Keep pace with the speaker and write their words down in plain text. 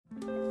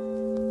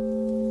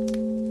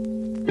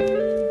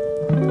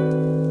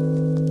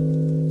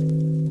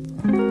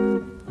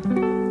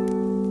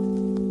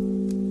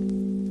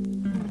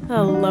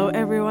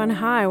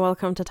Hi,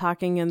 welcome to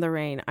Talking in the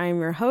Rain. I'm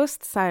your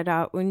host,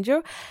 Saida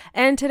Unju,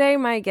 and today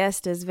my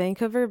guest is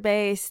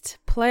Vancouver-based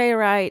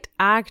playwright,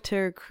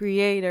 actor,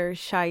 creator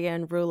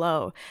Cheyenne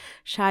Rouleau.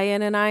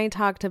 Cheyenne and I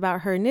talked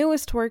about her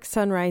newest work,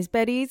 Sunrise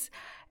Betties.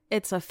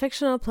 It's a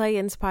fictional play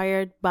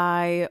inspired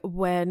by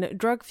when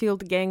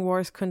drug-fueled gang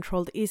wars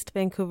controlled East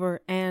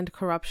Vancouver and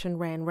corruption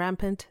ran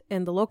rampant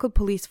in the local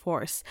police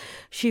force.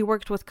 She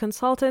worked with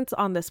consultants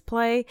on this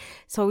play,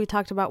 so we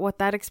talked about what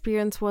that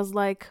experience was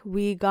like.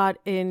 We got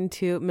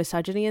into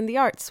misogyny in the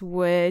arts,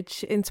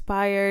 which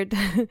inspired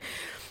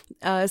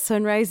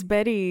Sunrise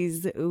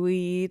Betties.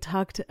 We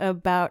talked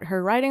about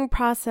her writing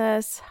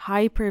process,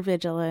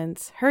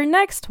 hypervigilance, her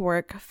next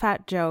work,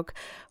 Fat Joke,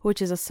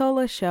 which is a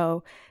solo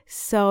show.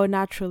 So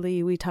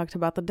naturally, we talked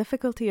about the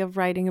difficulty of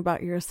writing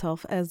about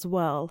yourself as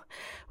well.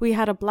 We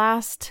had a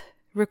blast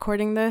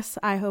recording this.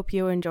 I hope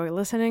you enjoy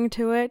listening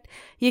to it.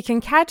 You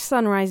can catch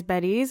Sunrise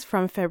Betties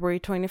from February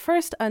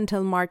 21st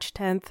until March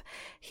 10th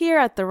here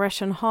at the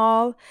Russian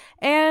Hall,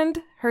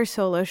 and her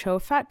solo show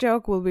Fat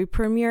Joke will be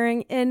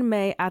premiering in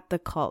May at the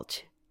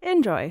Cultch.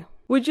 Enjoy!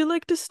 Would you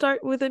like to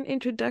start with an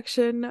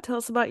introduction? Tell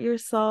us about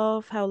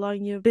yourself, how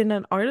long you've been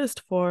an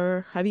artist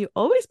for. Have you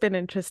always been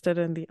interested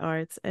in the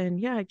arts? And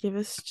yeah, give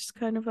us just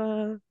kind of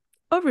a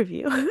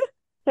overview.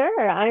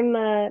 Sure.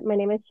 My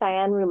name is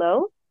Cheyenne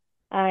Rouleau.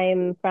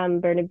 I'm from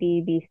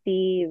Burnaby,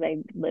 BC. I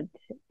lived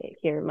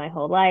here my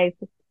whole life.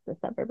 It's a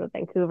suburb of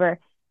Vancouver.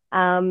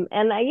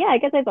 I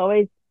guess I've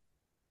always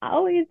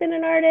been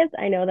an artist.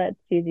 I know that's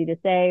easy to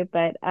say,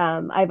 but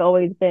I've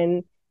always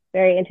been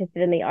very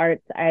interested in the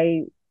arts.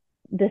 I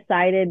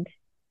decided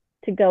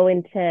to go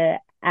into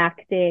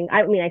acting.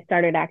 I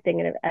started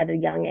acting at a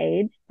young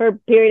age. For a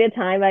period of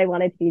time, I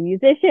wanted to be a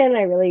musician.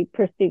 I really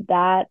pursued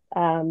that.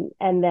 And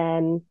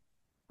then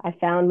I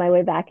found my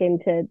way back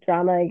into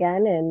drama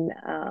again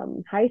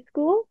in high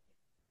school.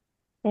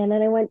 And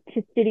then I went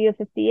to Studio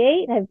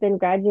 58. I've been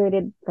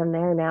graduated from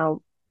there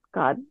now,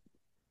 God,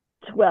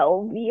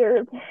 12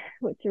 years,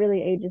 which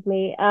really ages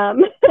me.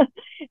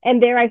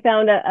 And there I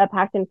found a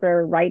passion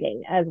for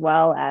writing as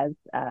well as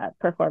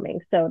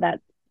performing. So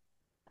that's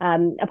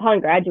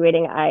upon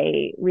graduating,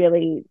 I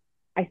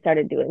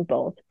started doing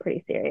both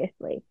pretty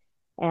seriously.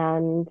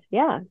 And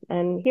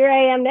here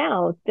I am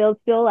now,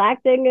 still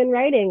acting and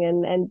writing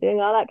and doing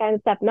all that kind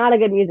of stuff. Not a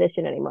good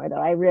musician anymore, though.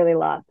 I really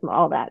lost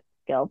all that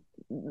skill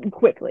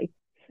quickly.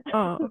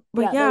 Oh,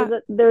 but yeah.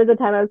 There was a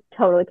time I was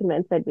totally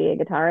convinced I'd be a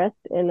guitarist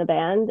in the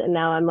band, and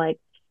now I'm like,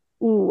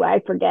 ooh, I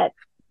forget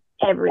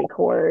every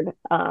chord.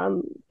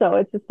 So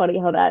it's just funny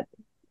how that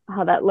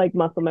like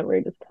muscle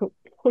memory just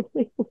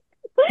totally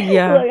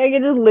Yeah. like I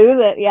can just lose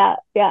it. Yeah.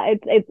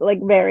 It's like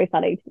very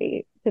funny to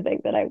me to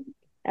think that I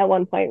at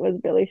one point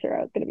was really sure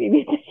I was going to be a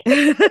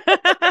musician.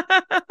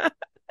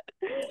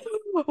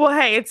 Well,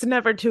 hey, it's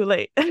never too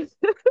late.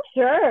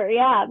 Sure.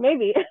 Yeah.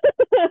 Maybe.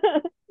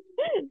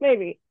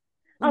 Maybe.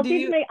 Do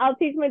you I'll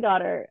teach my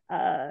daughter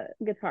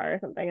guitar or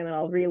something, and then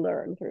I'll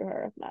relearn through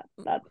her.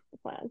 That's the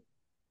plan.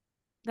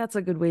 That's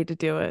a good way to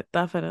do it,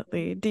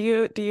 definitely. Do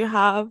you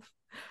have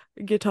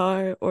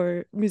guitar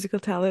or musical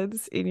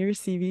talents in your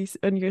CVs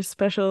and your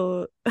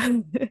special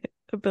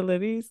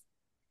abilities?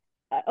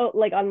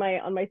 Like on my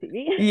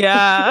CV.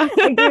 Yeah.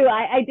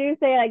 I do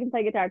say I can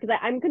play guitar because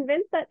I'm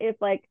convinced that if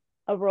like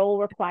a role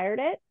required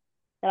it,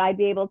 that I'd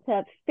be able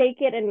to fake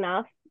it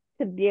enough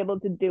to be able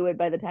to do it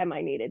by the time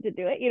I needed to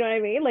do it. You know what I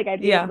mean? Like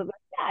I'd be able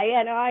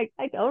Yeah. to no, I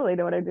totally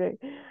know what I'm doing.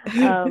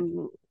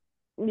 Um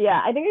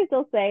I think I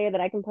still say that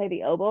I can play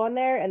the oboe on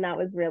there, and that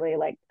was really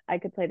like I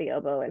could play the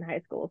oboe in high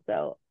school,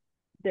 so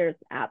there's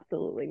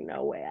absolutely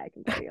no way I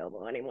can play the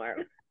oboe anymore.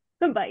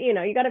 But you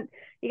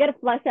gotta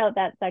flesh out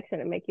that section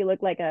and make you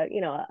look like a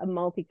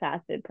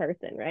multifaceted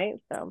person, right?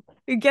 So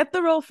You get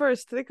the role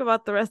first, think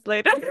about the rest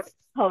later.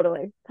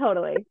 totally,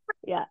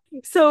 yeah.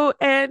 So,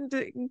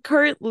 and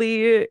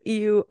currently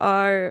you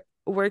are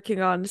working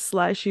on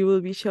slash you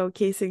will be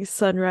showcasing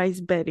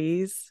Sunrise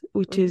Betties,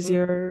 which is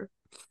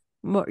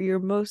Mm-hmm. your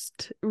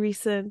most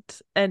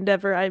recent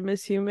endeavor, I'm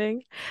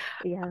assuming.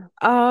 Yeah.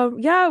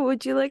 Yeah,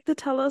 would you like to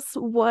tell us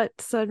what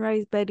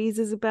Sunrise Betties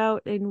is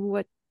about and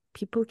what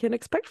people can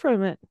expect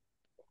from it?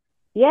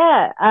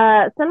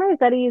 Yeah, Sunrise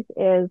Betties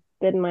is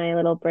been my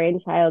little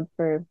brainchild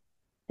for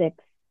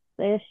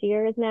 6-ish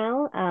years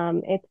now.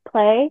 It's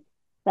play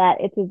that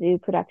It's a Zoo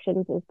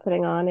Productions is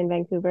putting on in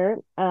Vancouver.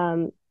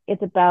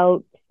 It's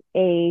about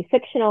a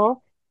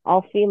fictional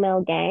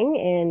all-female gang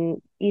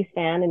in East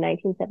Van in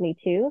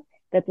 1972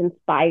 that's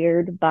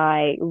inspired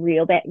by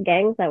real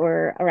gangs that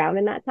were around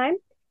in that time.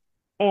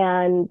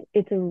 And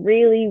it's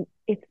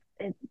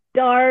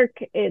dark,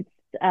 it's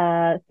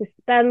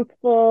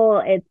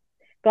suspenseful, it's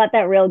got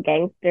that real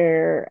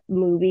gangster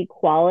movie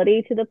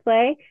quality to the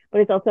play, but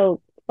it's also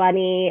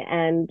funny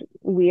and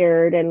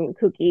weird and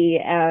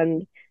kooky.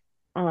 And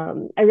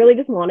I really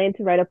just wanted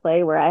to write a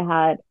play where I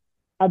had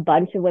a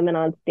bunch of women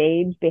on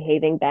stage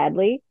behaving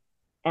badly.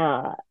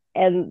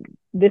 And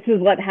this is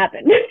what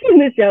happened.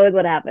 The show is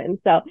what happened.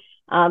 So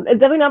it's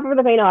definitely not for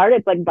the faint of heart.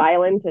 It's like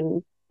violent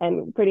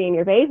and pretty in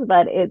your face,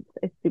 but it's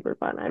super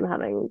fun. I'm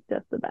having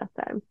just the best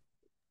time.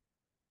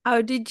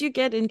 How did you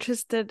get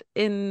interested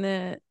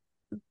in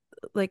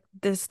like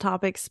this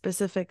topic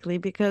specifically?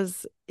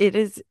 Because it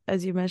is,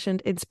 as you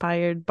mentioned,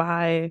 inspired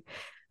by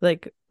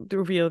like the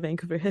real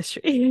Vancouver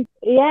history.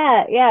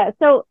 Yeah, yeah.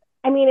 So,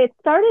 I mean, it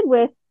started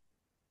with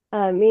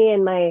me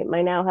and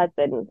my now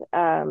husband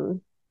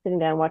sitting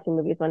down watching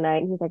movies one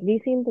night, and he's like, "Have you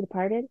seen The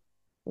Departed?"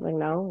 I'm like,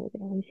 "No." He's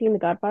like, "Have you seen The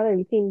Godfather? Have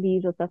you seen The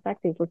Usual Suspects?"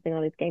 He's listing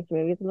all these gangster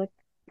movies. I'm like,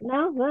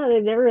 "No, no,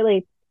 they've never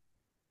really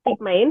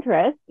piqued my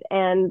interest."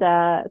 And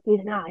so he's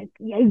like, "No,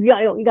 yeah,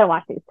 you gotta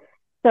watch these."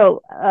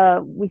 So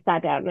we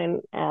sat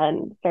down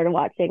and started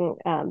watching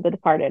The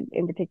Departed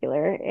in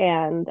particular,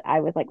 and I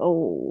was like,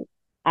 "Oh,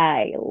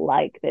 I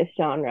like this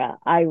genre.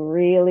 I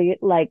really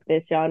like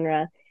this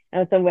genre."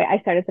 And so I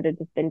started sort of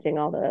just binging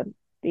all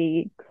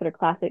the sort of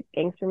classic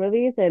gangster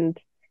movies, and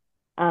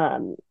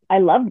I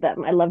loved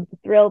them. I loved the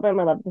thrill of them.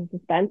 I loved the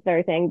suspense and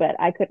everything. But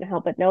I couldn't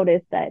help but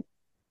notice that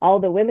all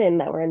the women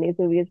that were in these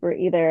movies were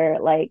either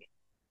like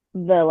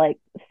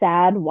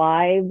sad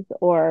wives,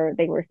 or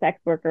they were sex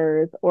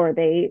workers, or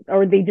they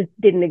just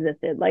didn't exist.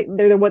 Like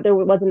there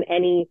wasn't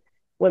any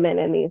women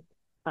in these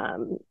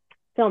um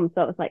films.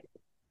 So it was like,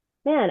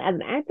 man, as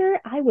an actor,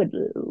 I would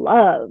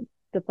love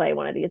to play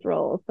one of these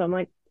roles. So I'm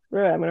like,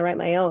 screw it, I'm gonna write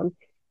my own.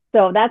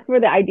 So that's where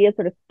the idea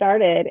sort of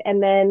started.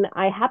 And then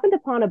I happened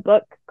upon a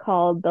book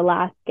called The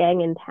Last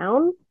Gang in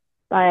Town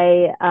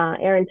by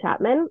Aaron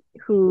Chapman,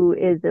 who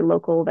is a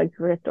local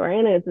Vancouver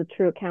historian, and it's a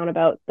true account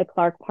about the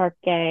Clark Park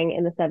gang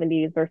in the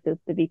 70s versus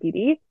the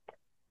VPD.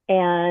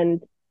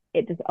 And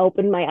it just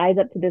opened my eyes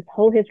up to this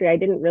whole history I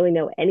didn't really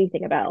know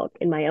anything about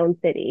in my own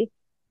city.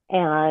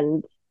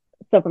 And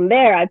so from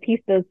there, I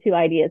pieced those two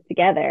ideas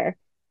together,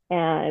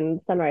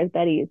 and Sunrise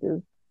Betties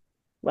is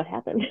what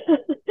happened,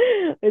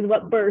 is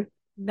what birthed.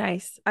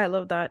 Nice. I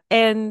love that.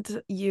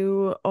 And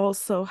you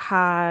also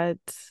had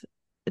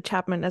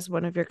Chapman as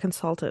one of your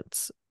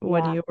consultants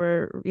when Yeah. you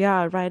were,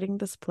 yeah, writing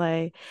this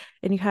play.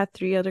 And you had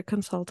three other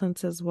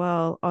consultants as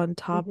well on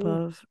top Mm-hmm.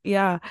 of,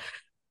 yeah.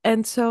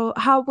 And so,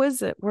 how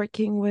was it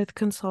working with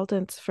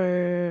consultants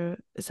for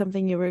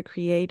something you were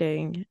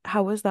creating?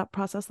 How was that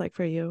process like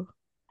for you?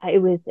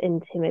 It was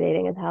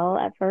intimidating as hell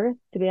at first,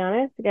 to be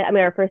honest. I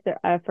mean, our first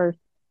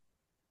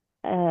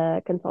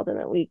consultant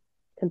that we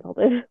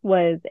consulted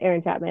was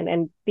Aaron Chapman.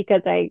 And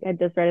because I had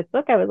just read his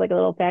book, I was like a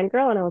little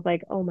fangirl, and I was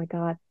like, oh my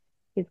God,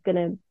 he's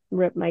gonna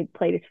rip my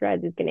play to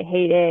shreds. He's gonna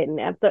hate it.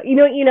 And so,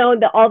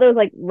 all those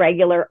like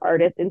regular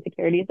artist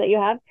insecurities that you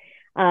have.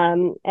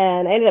 And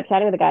I ended up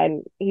chatting with the guy,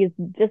 and he's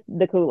just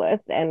the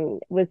coolest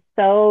and was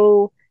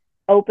so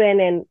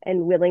open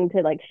and willing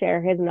to like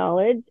share his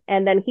knowledge.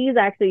 And then he's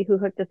actually who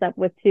hooked us up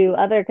with two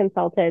other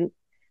consultants,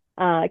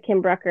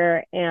 Kim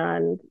Brucker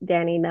and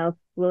Danny Mouse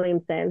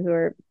Williamson, who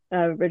are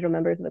original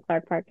members of the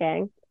Clark Park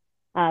gang.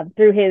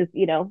 Through his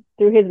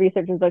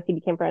research and books, he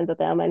became friends with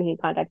them, and he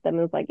contacted them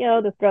and was like,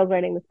 this girl's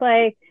writing this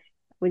play.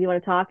 Would you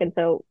want to talk? And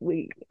so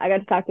I got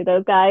to talk to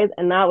those guys,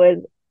 and that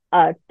was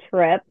a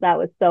trip. That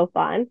was so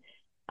fun.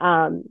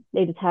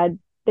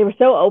 They were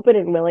so open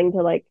and willing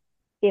to like,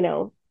 you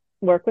know,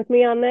 work with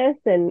me on this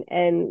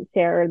and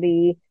share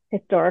the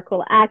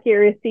historical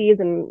accuracies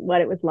and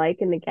what it was like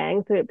in the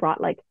gang. So it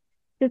brought like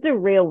just a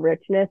real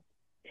richness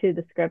to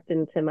the script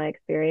and to my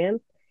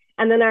experience.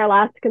 And then our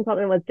last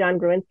consultant was John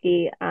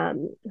Gruinski,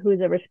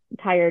 who's a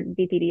retired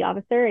BPD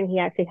officer, and he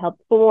actually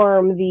helped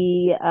form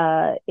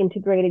the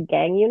integrated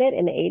gang unit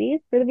in the 80s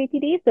for the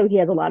BPD. So he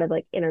has a lot of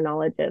like inner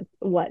knowledge of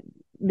what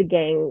the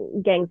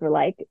gangs were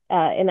like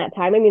in that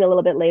time. I mean, a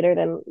little bit later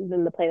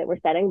than the play that we're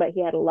setting, but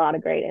he had a lot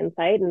of great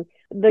insight. And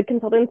the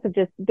consultants have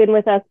just been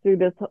with us through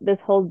this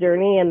whole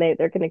journey, and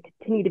they're going to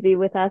continue to be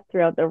with us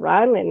throughout the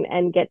run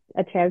and get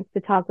a chance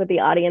to talk with the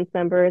audience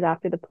members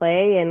after the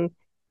play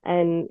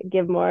and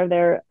give more of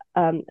their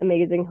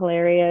amazing,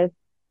 hilarious,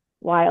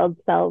 wild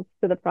selves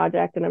to the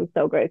project. And I'm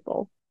so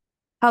grateful.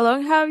 How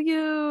long have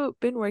you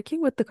been working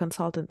with the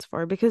consultants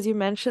for? Because you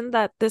mentioned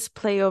that this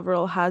play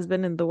overall has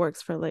been in the works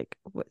for like,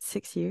 what,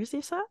 6 years,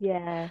 you said?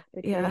 Yeah,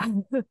 Yeah.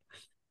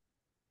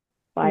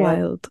 wild.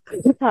 Wild.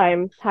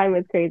 Time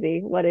is crazy.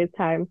 What is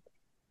time?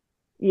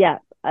 Yeah.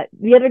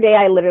 The other day,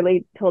 I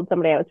literally told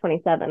somebody I was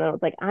 27, and I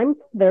was like, I'm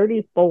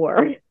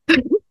 34.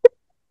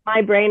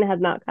 My brain has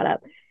not caught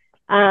up.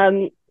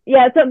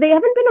 Yeah, so they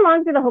haven't been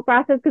along through the whole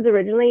process, because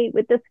originally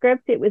with the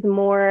script, it was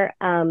more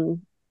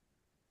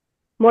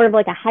of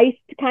like a heist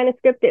kind of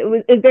script. It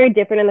was very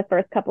different in the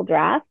first couple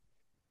drafts.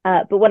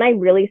 But when I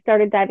really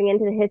started diving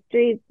into the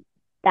history,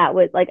 that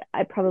was like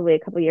probably a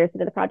couple years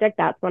into the project.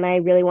 That's when I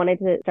really wanted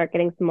to start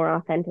getting some more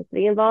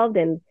authenticity involved,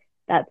 and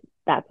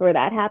that's where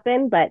that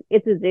happened. But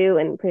it's a zoo,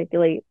 and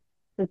particularly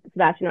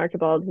Sebastian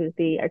Archibald, who's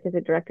the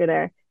artistic director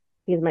there,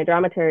 he's my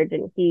dramaturge,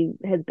 and he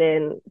has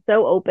been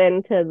so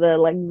open to the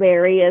like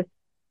various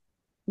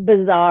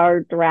bizarre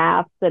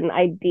drafts and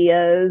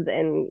ideas,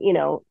 and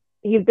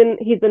he's been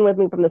with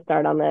me from the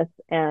start on this,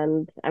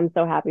 and I'm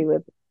so happy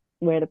with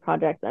where the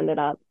project's ended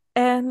up.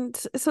 And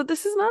so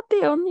this is not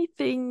the only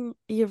thing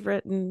you've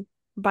written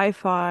by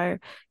far.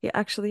 You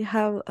actually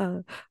have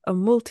a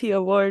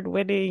multi-award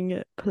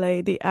winning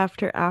play, The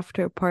After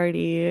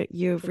Party.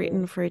 You've Mhm.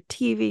 written for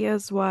TV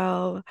as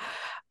well.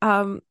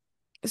 Um,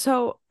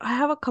 so I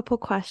have a couple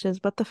questions,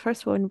 but the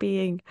first one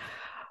being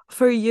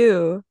for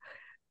you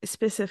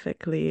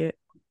specifically,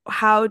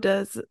 how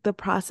does the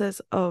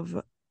process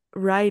of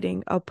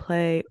writing a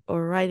play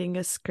or writing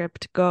a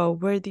script go?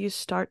 Where do you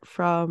start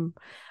from?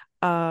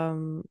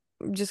 Um,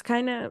 just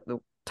kind of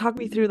talk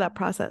me through that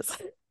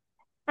process.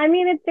 I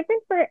mean, it's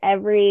different for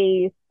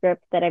every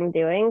script that I'm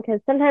doing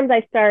because sometimes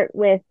I start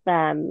with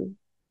an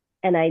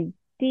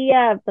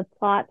idea of the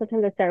plot.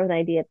 Sometimes I start with an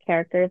idea of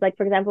characters. Like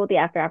for example, with the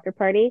After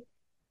Party,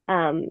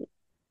 um,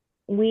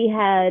 we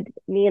had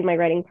me and my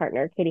writing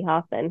partner, Katie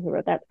Hoffman, who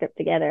wrote that script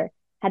together,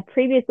 had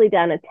previously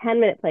done a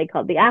 10-minute play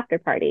called The After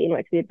Party, in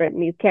which we had written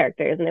these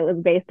characters, and it was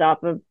based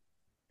off of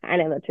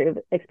kind of the true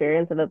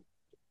experience of a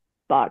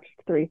botched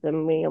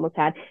threesome we almost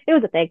had. It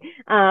was a thing.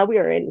 We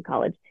were in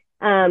college.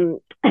 Um,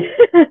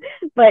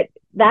 but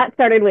that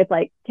started with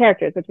like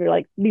characters, which were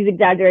like these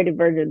exaggerated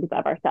versions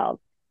of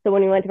ourselves. So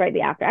when we went to write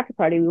the After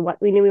Party,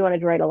 we knew we wanted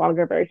to write a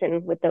longer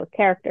version with those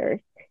characters,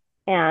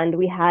 and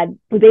we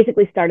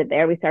basically started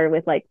there. We started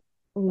with like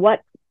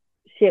what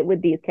shit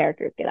would these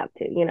characters get up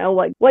to? You know,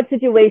 what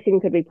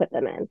situation could we put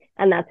them in?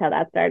 And that's how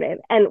that started.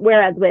 And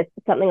whereas with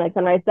something like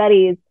Sunrise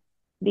Betties,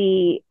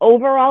 the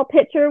overall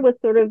picture was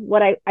sort of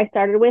what I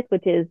started with,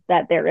 which is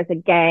that there is a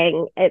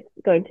gang. It's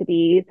going to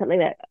be something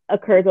that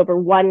occurs over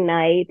one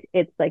night.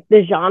 It's like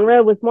the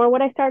genre was more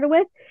what I started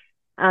with.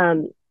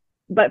 Um,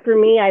 but for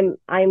me,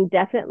 I'm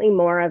definitely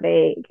more of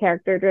a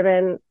character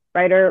driven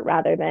writer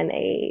rather than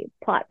a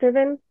plot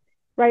driven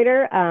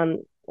writer.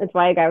 That's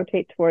why I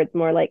gravitate towards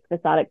more like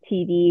episodic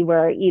TV,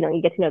 where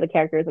you get to know the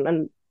characters, and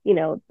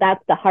then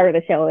that's the heart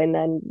of the show, and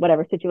then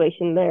whatever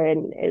situation they're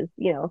in is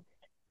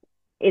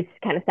it's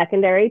kind of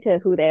secondary to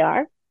who they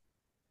are.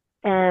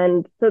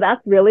 And so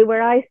that's really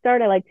where I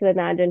start. I like to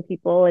imagine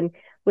people, and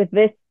with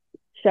this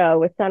show,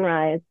 with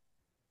Sunrise,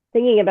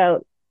 thinking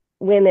about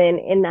women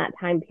in that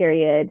time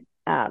period,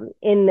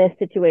 in this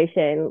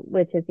situation,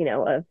 which is,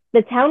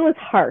 the town was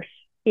harsh,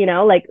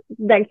 like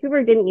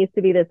Vancouver didn't used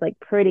to be this like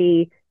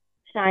pretty,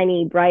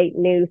 shiny, bright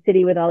new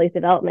city with all these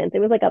developments. It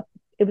was like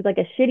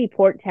a shitty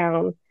port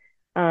town,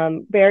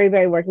 very,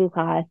 very working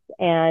class.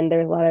 And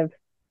there's a lot of,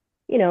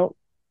 you know,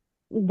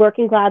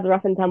 working class,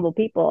 rough and tumble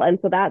people. And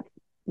so that's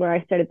where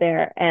I started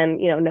there. And,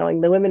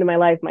 knowing the women in my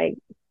life, my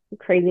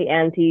crazy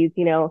aunties,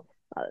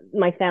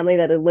 my family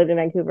that had lived in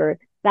Vancouver,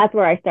 that's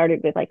where I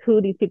started with like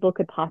who these people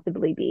could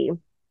possibly be.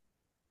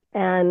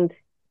 And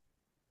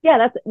yeah,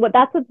 that's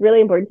what's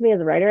really important to me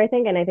as a writer, I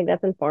think. And I think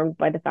that's informed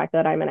by the fact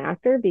that I'm an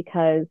actor,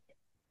 because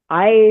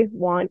I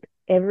want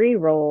every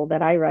role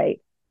that I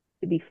write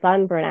to be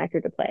fun for an actor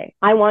to play.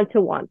 I want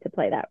to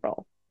play that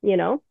role, you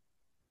know?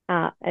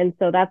 And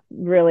so that's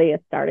really a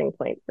starting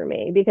point for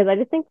me, because I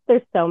just think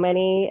there's so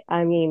many.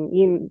 I mean,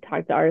 you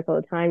talk to artists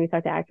all the time, you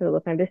talk to actors all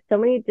the time. There's so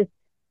many just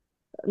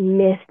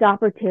missed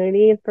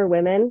opportunities for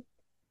women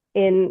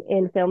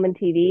in film and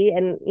TV.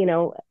 And,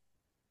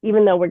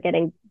 even though we're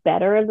getting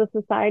better as a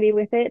society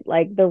with it,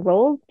 like the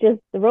roles just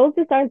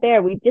aren't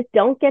there. We just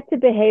don't get to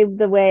behave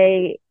the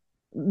way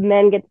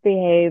men get to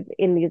behave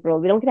in these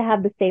roles. We don't get to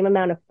have the same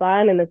amount of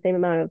fun and the same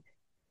amount of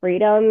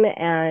freedom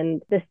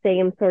and the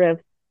same sort of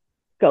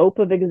scope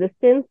of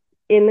existence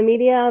in the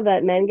media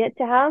that men get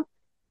to have.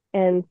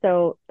 And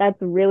so that's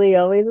really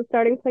always a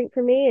starting point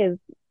for me, is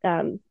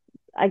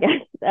I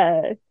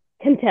guess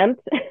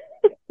contempt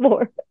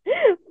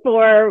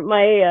for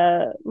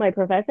my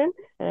profession,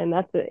 and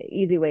that's an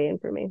easy way in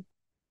for me.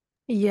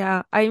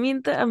 Yeah, I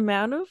mean, the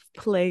amount of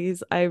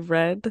plays I've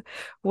read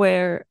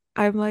where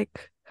I'm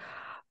like,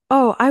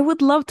 oh, I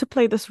would love to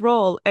play this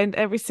role, and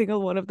every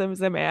single one of them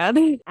is a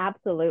man.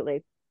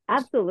 Absolutely.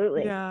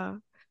 Absolutely. Yeah.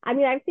 I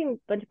mean, I've seen a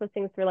bunch of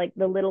postings for like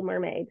The Little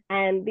Mermaid,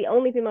 and the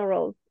only female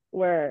roles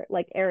were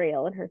like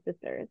Ariel and her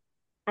sisters,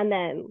 and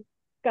then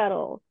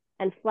Scuttle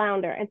and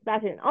Flounder and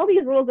Sebastian. All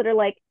these roles that are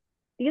like,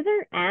 these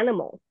are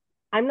animals.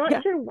 I'm not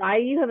Yeah. sure why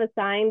you have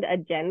assigned a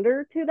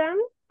gender to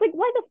them. Like,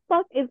 why the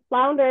fuck is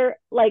Flounder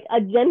like a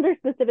gender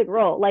specific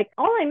role? Like,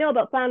 all I know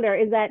about Flounder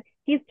is that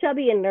he's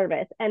chubby and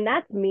nervous, and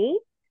that's me.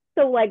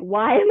 So, like,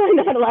 why am I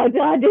not allowed to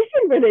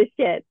audition for this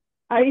shit?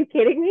 Are you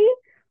kidding me?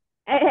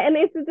 And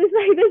it's just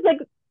like this, like,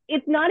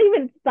 it's not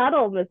even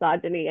subtle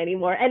misogyny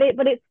anymore,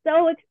 but it's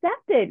so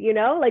accepted,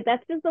 like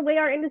that's just the way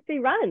our industry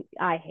runs.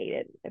 I hate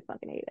it. I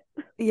fucking hate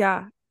it.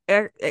 Yeah.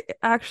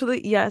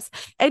 Actually, yes.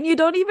 And you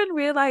don't even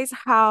realize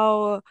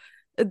how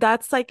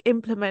that's like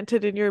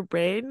implemented in your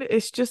brain.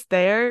 It's just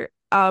there.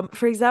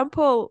 For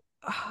example,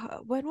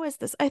 when was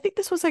this? I think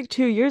this was like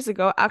 2 years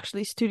ago.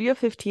 Actually, Studio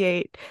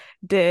 58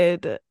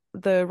 did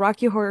the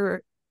Rocky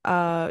Horror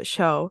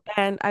show,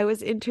 and I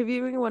was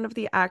interviewing one of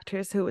the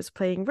actors who was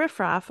playing Riff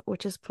Raff,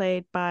 which is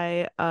played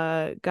by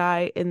a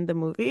guy in the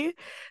movie.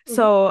 Mm-hmm.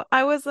 So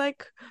I was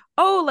like,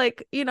 oh,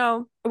 like,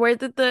 where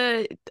did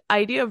the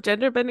idea of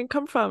gender bending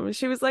come from? And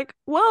she was like,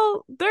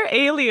 well, they're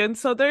aliens,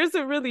 so there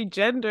isn't really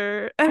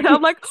gender. And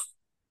I'm like,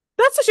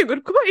 That's such a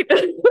good point.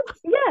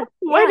 Yeah,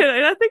 Why yeah, did I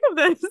not think of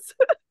this?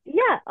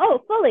 yeah.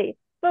 Oh, fully,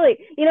 fully.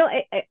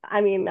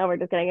 I mean, now we're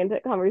just getting into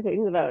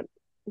conversations about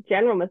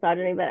general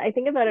misogyny, but I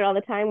think about it all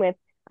the time with,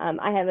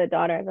 I have a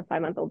daughter, I have a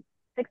 5 month old,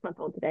 6 month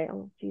old today.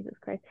 Oh, Jesus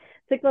Christ.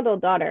 6 month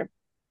old daughter.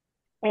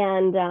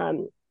 And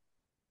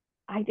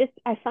I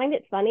find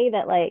it funny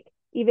that like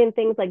even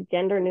things like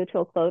gender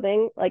neutral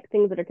clothing, like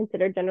things that are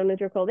considered gender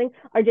neutral clothing,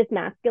 are just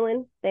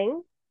masculine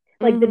things.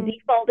 Like the Hmm.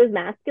 default is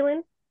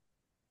masculine.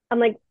 I'm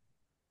like,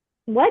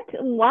 what?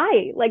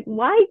 Why? Like,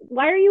 why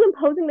are you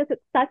imposing this at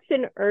such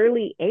an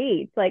early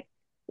age? Like,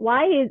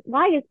 why is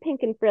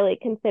pink and frilly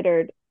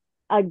considered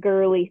a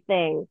girly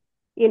thing?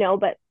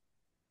 But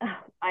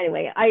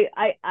anyway,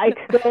 I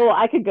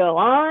could go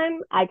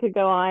on,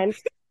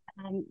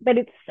 but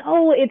it's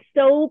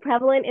so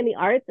prevalent in the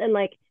arts, and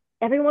like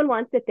everyone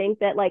wants to think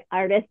that like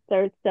artists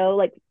are so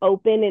like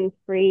open and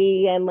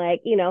free, and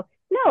like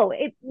no,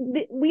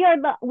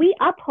 we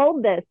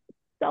uphold this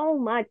so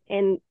much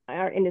in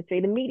our industry.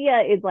 The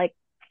media is like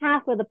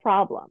half of the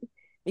problem,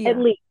 at Yeah.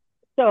 least.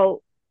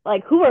 So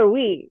like, who are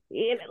we?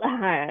 Sorry,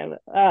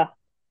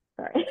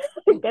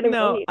 getting so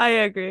No, heated. I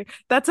agree.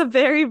 That's a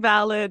very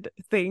valid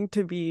thing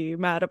to be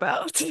mad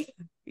about. Thank you.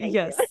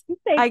 Yes. Thank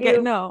you.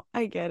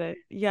 I get it.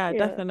 Yeah, Yeah.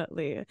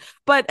 definitely.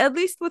 But at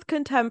least with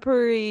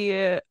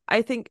contemporary,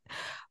 I think,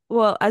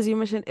 well, as you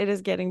mentioned, it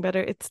is getting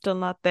better. It's still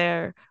not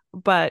there,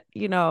 but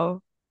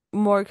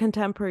more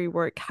contemporary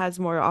work has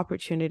more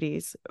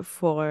opportunities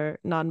for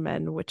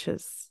non-men, which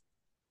is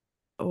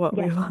what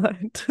we Yes.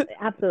 want.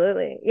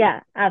 Absolutely. Yeah,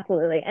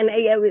 absolutely. And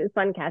it was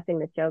fun casting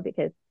the show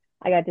because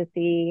I got to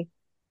see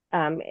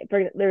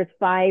there's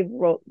five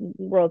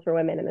roles for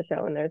women in the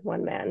show and there's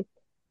one man.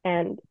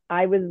 And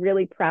I was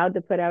really proud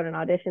to put out an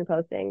audition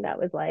posting that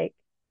was like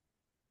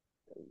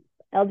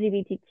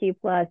LGBTQ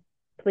plus,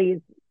 please,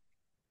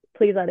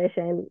 please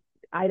audition.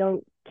 I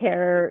don't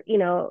care,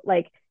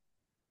 like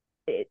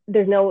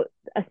there's no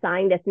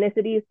assigned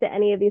ethnicities to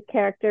any of these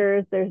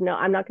characters.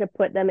 I'm not going to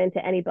put them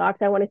into any box.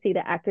 I want to see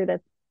the actor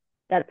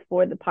that's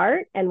for the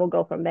part, and we'll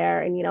go from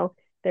there. And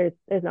there's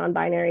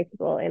non-binary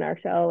people in our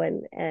show,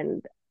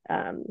 and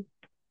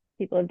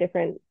people of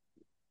different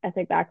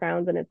ethnic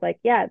backgrounds, and it's like,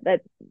 yeah,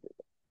 that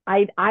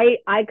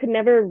I could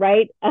never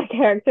write a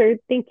character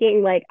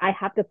thinking like I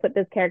have to put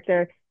this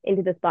character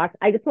into this box.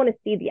 I just want to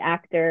see the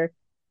actor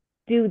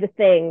do the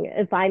thing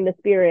and find the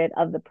spirit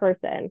of the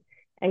person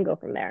and go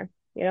from there.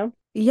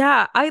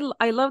 Yeah,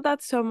 I love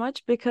that so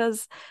much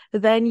because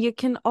then you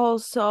can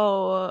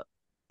also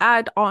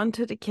add on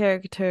to the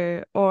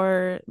character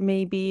or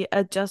maybe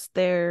adjust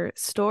their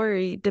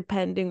story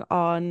depending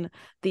on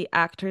the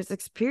actor's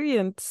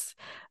experience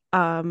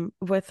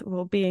with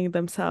well being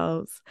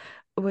themselves,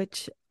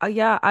 which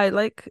yeah, I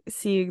like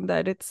seeing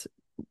that it's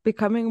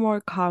becoming more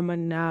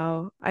common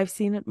now. I've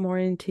seen it more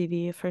in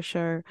TV for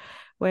sure,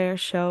 where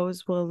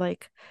shows will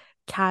like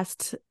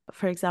cast,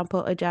 for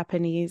example, a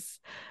Japanese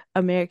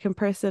American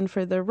person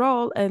for the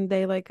role and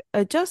they like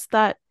adjust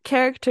that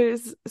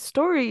character's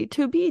story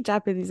to be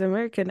Japanese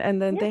American and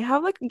then Yeah, they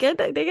have like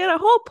they get a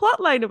whole plot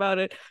line about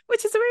it,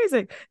 which is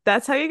amazing.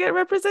 That's how you get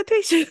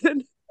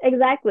representation.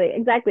 exactly.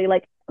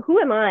 Like, who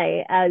am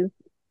I as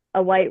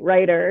a white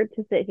writer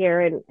to sit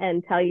here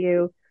and tell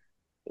you,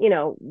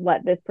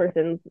 what this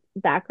person's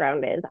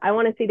background is? I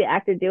want to see the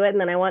actor do it, and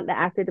then I want the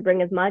actor to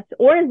bring as much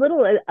or as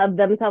little of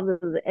themselves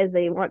as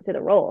they want to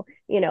the role.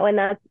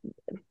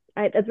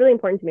 And that's really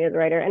important to me as a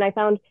writer. And I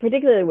found,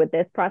 particularly with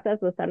this process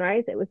with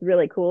Sunrise, it was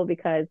really cool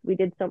because we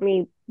did so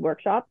many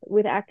workshops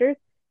with actors.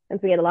 And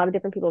so we had a lot of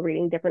different people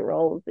reading different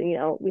roles.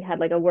 We had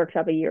like a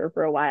workshop a year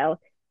for a while.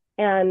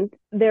 And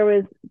there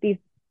was these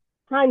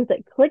times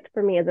that clicked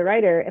for me as a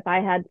writer. If I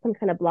had some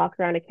kind of block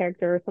around a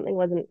character or something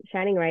wasn't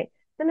shining right,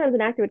 sometimes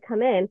an actor would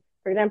come in.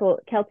 For example,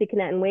 Kelsey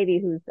Kinnett and Wavy,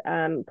 who's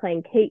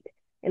playing Kate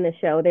in the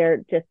show, they're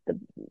just the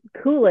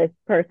coolest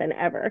person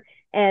ever.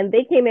 And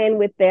they came in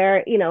with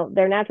their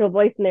natural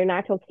voice and their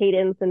natural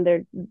cadence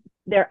and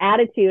their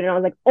attitude. And I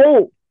was like,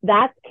 oh,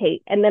 that's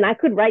Kate. And then I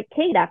could write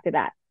Kate after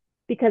that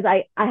because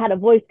I had a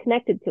voice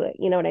connected to it.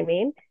 You know what I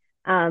mean?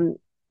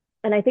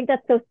 And I think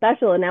that's so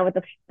special. And now with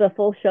the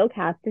full show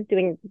cast, just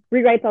doing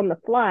rewrites on the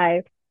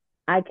fly,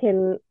 I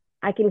can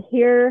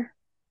hear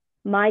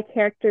my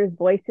characters'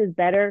 voices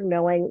better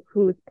knowing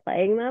who's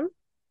playing them,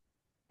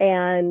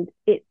 and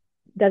it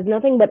does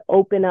nothing but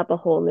open up a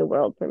whole new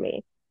world for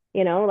me.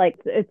 Like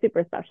it's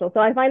super special. So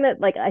I find that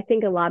like I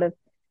think a lot of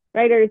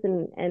writers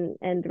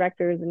and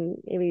directors and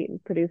maybe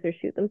producers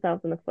shoot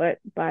themselves in the foot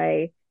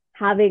by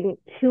having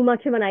too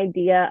much of an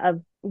idea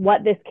of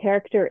what this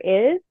character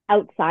is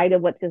outside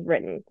of what's just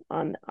written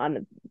on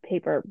the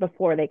paper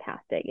before they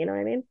cast it. You know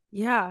what I mean?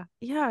 Yeah,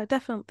 yeah,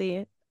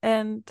 definitely.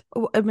 And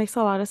it makes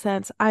a lot of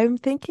sense. I'm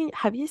thinking,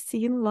 have you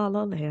seen La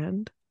La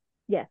Land?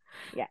 Yes.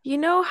 Yeah. You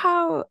know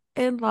how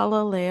in La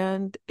La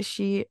Land,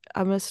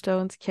 Emma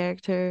Stone's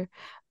character,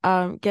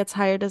 gets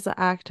hired as an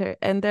actor,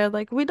 and they're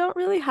like, we don't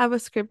really have a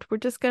script. We're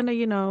just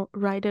gonna,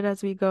 write it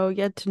as we go,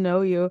 get to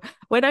know you.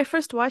 When I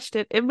first watched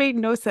it, it made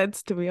no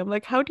sense to me. I'm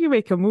like, how do you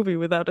make a movie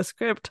without a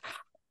script?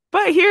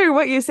 But hearing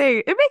what you say,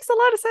 it makes a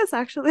lot of sense,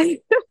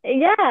 actually.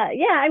 Yeah.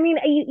 I mean,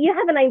 you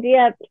have an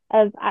idea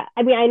of,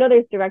 I mean, I know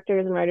there's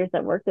directors and writers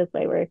that work this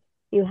way where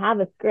you have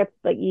a script,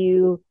 but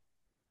you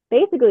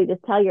basically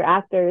just tell your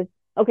actors,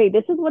 okay,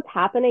 this is what's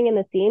happening in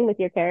the scene with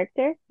your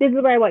character. This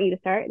is where I want you to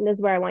start, and this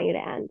is where I want you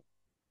to end.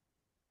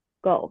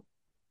 Go.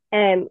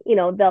 And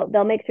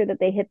they'll make sure that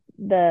they hit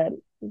the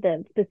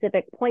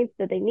specific points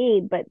that they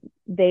need, but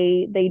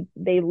they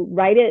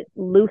write it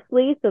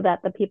loosely so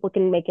that the people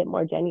can make it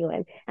more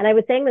genuine. And I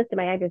was saying this to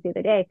my actors the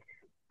other day.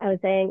 I was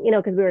saying,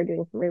 because we were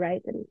doing some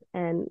rewrites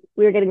and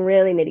we were getting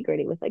really nitty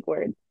gritty with like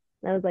words.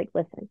 And I was like,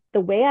 listen, the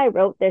way I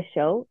wrote this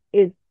show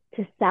is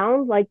to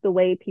sound like the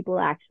way people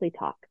actually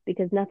talk,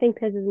 because nothing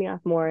pisses me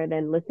off more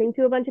than listening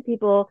to a bunch of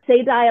people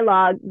say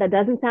dialogue that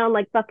doesn't sound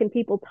like fucking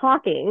people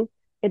talking.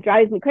 It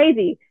drives me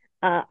crazy.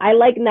 I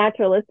like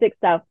naturalistic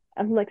stuff.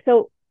 I'm like,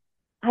 so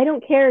I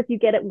don't care if you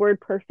get it word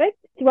perfect.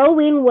 Throw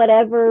in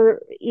whatever,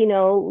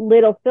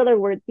 little filler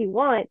words you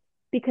want,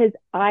 because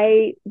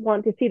I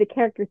want to see the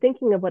character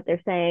thinking of what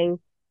they're saying,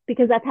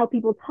 because that's how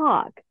people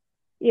talk,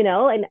 and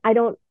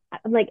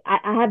I'm like,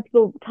 I have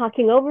people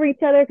talking over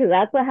each other because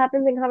that's what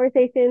happens in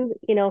conversations,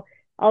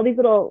 all these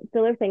little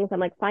filler things. I'm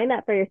like, find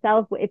that for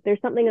yourself. If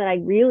there's something that I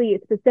really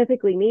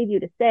specifically need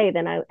you to say,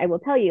 then I will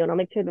tell you, and I'll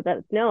make sure that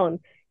that's known.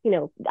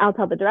 I'll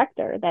tell the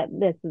director that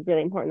this is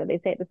really important that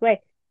they say it this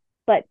way.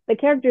 But the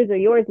characters are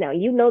yours now.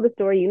 You know the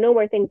story. You know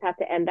where things have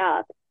to end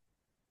up.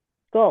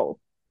 Go.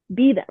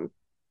 Be them,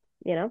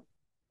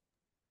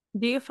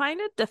 Do you find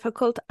it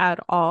difficult at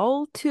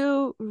all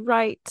to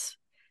write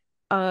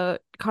a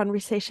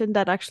conversation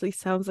that actually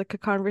sounds like a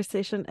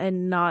conversation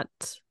and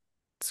not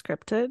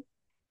scripted?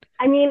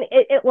 I mean,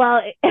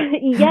 well,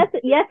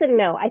 yes and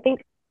no. I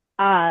think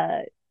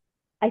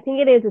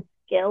it is a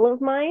skill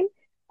of mine,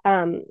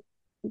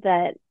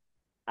 that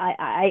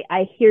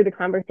I hear the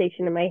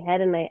conversation in my head,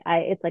 and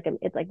it's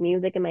like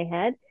music in my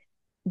head,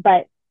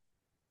 but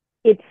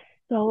it's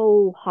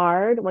so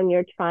hard when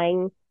you're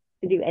trying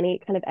to do any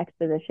kind of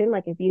exposition.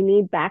 Like if you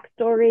need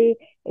backstory,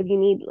 if you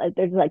need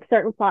there's like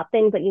certain plot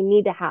things that you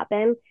need to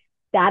happen.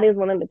 That is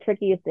one of the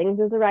trickiest things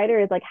as a writer,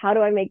 is like, how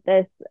do I make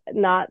this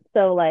not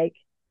so like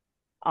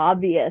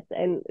obvious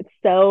and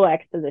so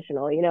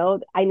expositional?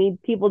 I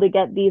need people to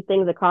get these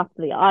things across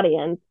to the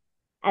audience.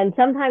 And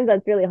sometimes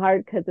that's really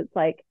hard because it's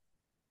like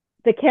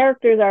the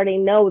characters already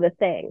know the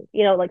thing.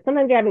 Like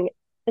sometimes you're having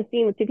a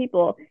scene with two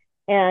people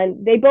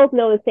and they both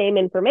know the same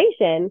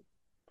information.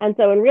 And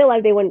so in real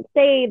life, they wouldn't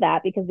say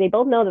that because they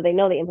both know that they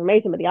know the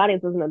information, but the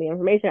audience doesn't know the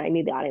information. I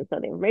need the audience to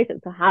know the information.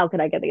 So how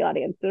could I get the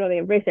audience to know the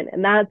information?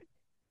 And that's,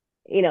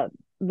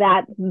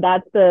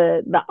 that's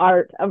the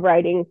art of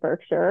writing for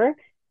sure.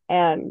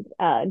 And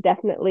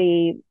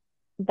definitely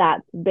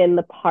that's been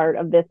the part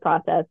of this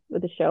process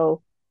with the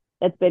show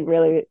that's been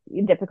really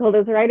difficult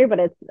as a writer, but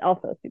it's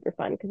also super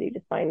fun because you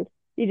just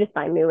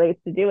find new ways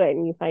to do it,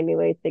 and you find new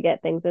ways to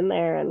get things in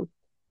there. And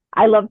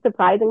I love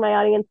surprising my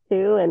audience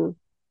too,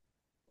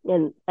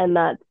 and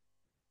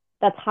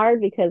that's hard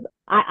because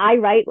I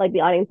write like the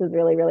audience is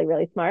really, really,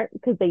 really smart,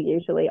 because they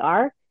usually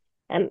are,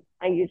 and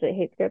I usually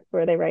hate scripts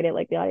where they write it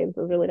like the audience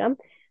is really dumb.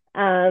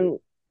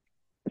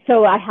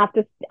 So I have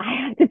to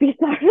be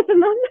smarter than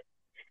them.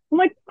 I'm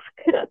like,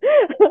 fuck.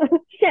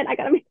 Shit, I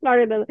gotta be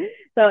smarter than them.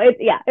 So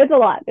it's a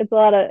lot. It's a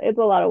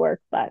lot of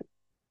work, but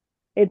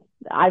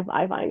I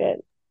find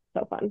it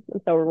so fun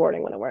and so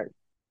rewarding when it works.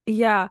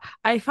 Yeah,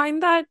 I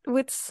find that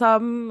with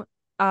some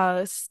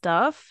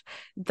stuff,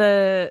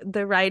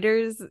 the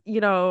writers,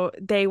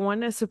 they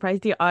want to surprise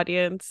the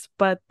audience,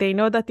 but they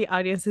know that the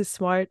audience is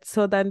smart,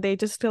 so then they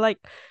just like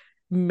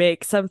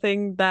make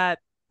something that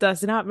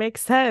does not make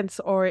sense,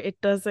 or it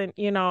doesn't,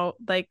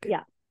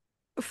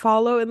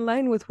 follow in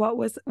line with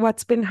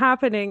what's been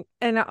happening.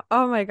 And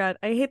oh my God,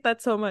 I hate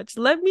that so much.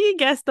 Let me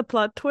guess the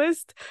plot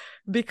twist,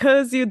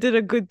 because you did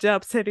a good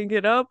job setting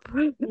it up.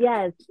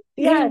 Yes.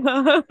 Yeah.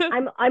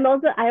 I'm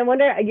also, I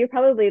wonder, you're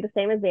probably the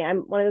same as me. I'm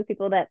one of those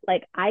people that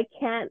like, I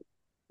can't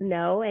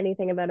know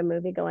anything about a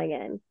movie going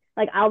in.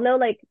 Like I'll know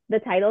like the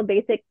title,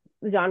 basic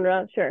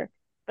genre, sure,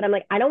 but I'm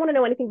like, I don't want to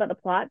know anything about the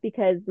plot,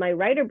 because my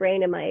writer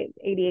brain and my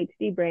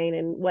ADHD brain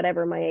and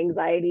whatever, my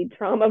anxiety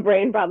trauma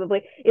brain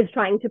probably is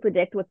trying to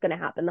predict what's going to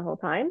happen the whole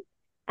time.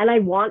 And I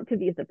want to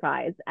be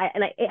surprised.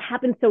 It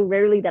happens so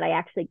rarely that I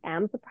actually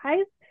am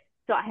surprised.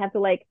 So I have to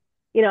like,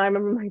 I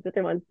remember my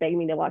sister once begged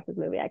me to watch this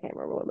movie. I can't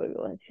remember what movie it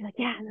was. She's like,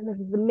 yeah, and then there's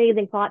this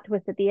amazing plot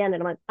twist at the end.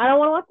 And I'm like, I don't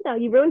want to watch it now.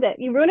 You ruined it.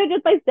 You ruined it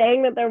just by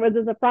saying that there was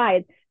a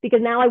surprise,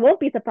 because now I won't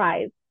be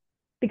surprised,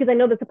 because I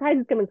know the surprise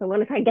is coming. So I'm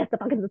going to try and guess the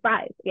fucking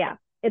surprise. Yeah.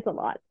 It's a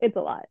lot. It's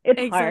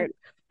exactly. Hard.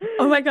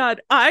 Oh my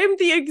God. I'm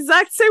the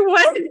exact same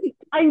way.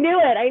 I knew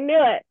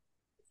it.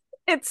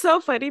 It's so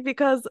funny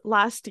because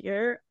last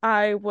year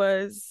I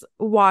was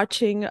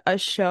watching a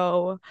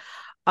show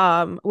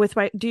with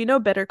do you know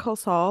Better Call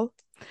Saul?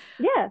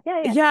 Yeah.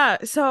 Yeah,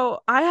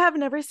 so I have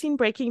never seen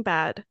Breaking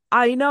Bad.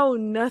 I know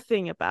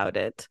nothing about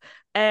it.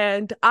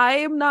 And I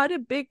am not a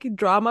big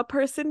drama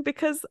person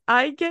because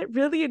I get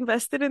really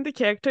invested in the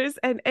characters,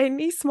 and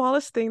any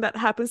smallest thing that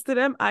happens to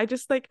them, I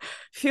just like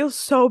feel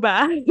so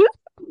bad.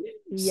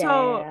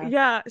 So Yeah.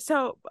 yeah,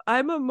 so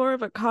I'm a more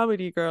of a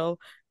comedy girl,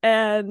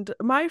 and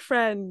my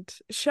friend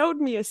showed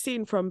me a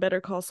scene from Better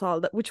Call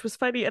Saul that which was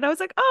funny, and I was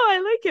like, "Oh, I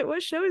like it.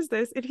 What show is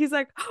this?" And he's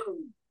like, "Oh,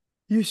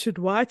 you should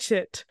watch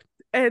it."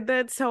 And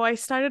then so I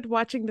started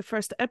watching the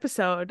first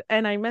episode,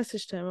 and I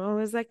messaged him. I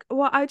was like,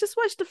 "Well, I just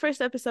watched the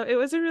first episode. It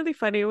wasn't really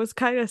funny. It was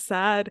kind of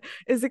sad.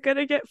 Is it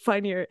gonna get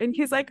funnier?" And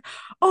he's like,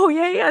 "Oh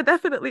yeah, yeah,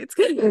 definitely. It's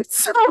gonna get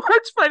so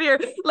much funnier.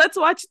 Let's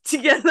watch it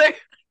together."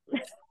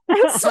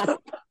 And so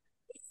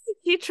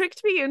he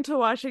tricked me into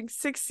watching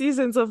 6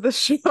 seasons of the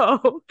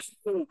show.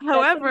 That's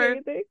However,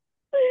 amazing.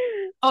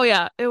 oh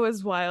yeah, it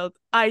was wild.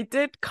 I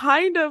did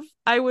kind of,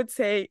 I would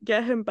say,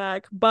 get him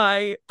back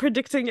by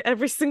predicting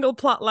every single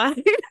plot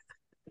line.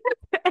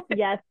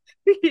 Yes.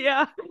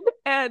 Yeah.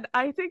 And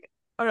I think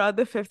around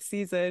the fifth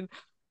season,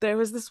 there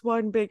was this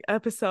one big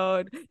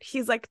episode.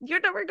 He's like, "You're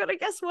never gonna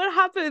guess what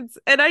happens."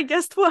 And I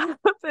guessed what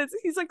happens.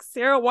 He's like,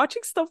 "Sarah,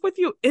 watching stuff with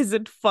you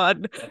isn't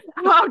fun.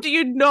 How do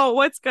you know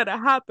what's gonna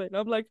happen?"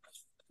 I'm like,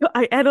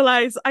 "I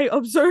analyze, I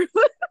observe."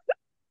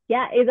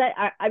 Yeah, is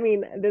that I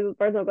mean, this is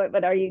personal, but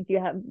do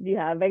you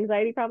have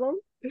anxiety problems?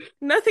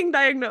 Nothing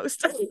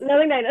diagnosed.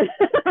 Nothing I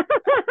know.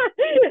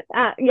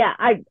 Yeah,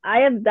 I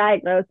have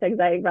diagnosed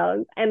anxiety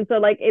problems, and so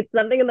like it's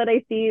something that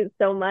I see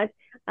so much.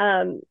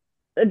 Um,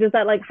 just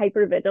that like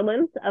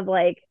hypervigilance of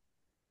like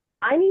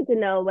I need to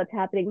know what's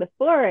happening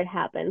before it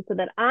happens so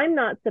that I'm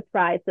not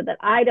surprised, so that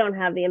I don't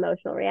have the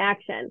emotional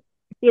reaction.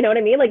 You know what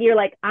I mean? Like you're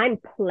like I'm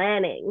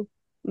planning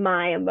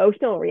my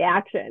emotional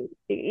reaction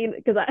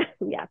because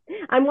yeah,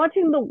 I'm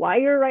watching The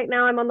Wire right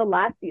now. I'm on the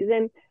last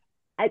season.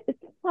 It's a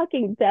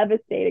fucking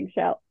devastating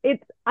show.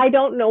 I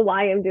don't know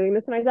why I'm doing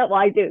this to myself.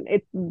 Well, I do.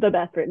 It's the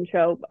best written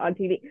show on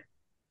TV.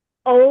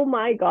 Oh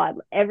my god!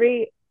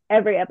 Every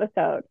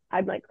episode,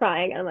 I'm like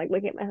crying. I'm like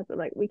looking at my husband,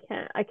 like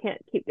I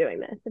can't keep doing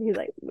this. And he's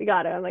like, we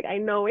got it. I'm like, I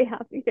know we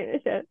have to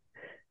finish it,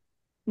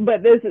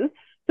 but this is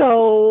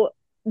so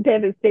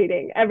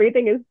devastating.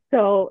 Everything is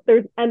so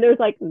there's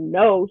like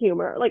no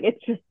humor. Like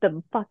it's just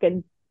the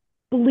fucking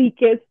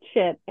bleakest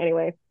shit.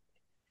 Anyway,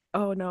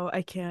 Oh no,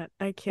 I can't.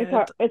 I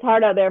can't. it's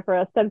hard out there for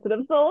us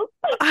sensitive souls.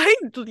 I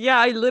yeah,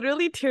 I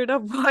literally teared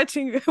up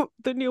watching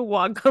the new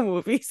Wonka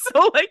movie.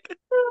 So like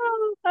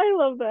I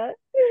love that.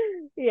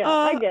 Yeah,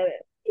 I uh get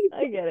it.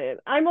 I get it.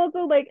 I'm also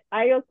like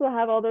I also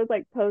have all those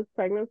like post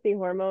pregnancy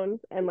hormones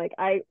and like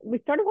we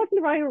started watching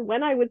The Wire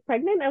when I was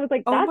pregnant. I was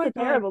like, oh that's my a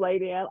God. terrible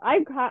idea. I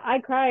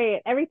cry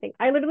at everything.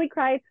 I literally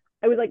cried.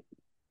 I was like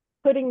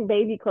putting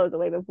baby clothes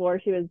away before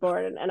she was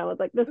born and I was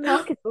like, this No.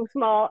 sock is so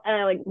small and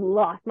I like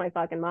lost my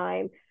fucking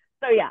mind.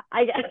 So yeah,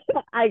 I get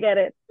I get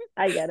it.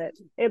 I get it.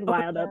 It's Oh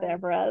wild out yeah. there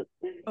for us.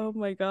 Oh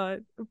my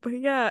God. But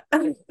yeah.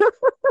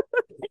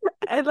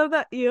 I love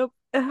that you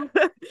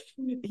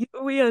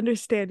we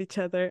understand each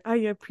other. I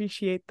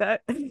appreciate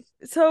that.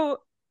 So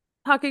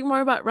talking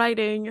more about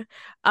writing,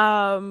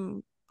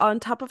 on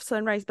top of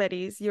Sunrise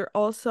Betties, you're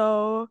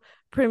also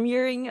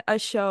premiering a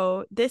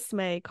show this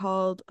May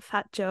called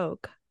Fat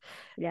Joke.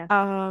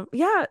 Yeah.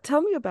 Yeah,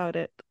 tell me about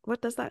it.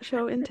 What does that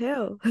show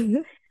entail?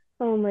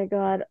 Oh my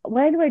God.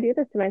 Why do I do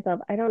this to myself?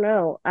 I don't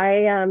know.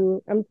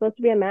 I'm supposed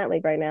to be a mat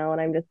leave right now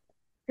and I'm just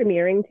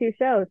premiering two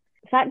shows.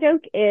 Fat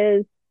Joke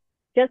is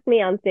just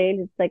me on stage.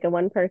 It's like a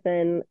one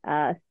person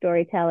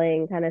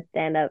storytelling kind of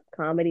stand up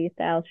comedy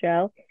style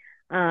show.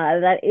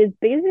 That is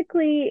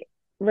basically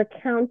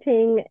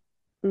recounting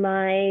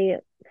my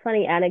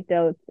funny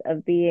anecdotes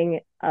of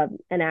being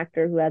an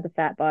actor who has a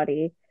fat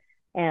body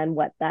and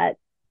what that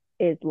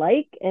is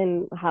like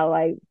and how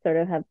I sort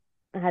of have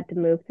had to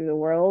move through the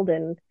world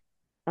and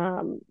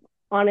um,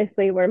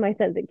 honestly where my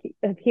sense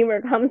of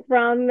humor comes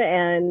from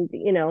and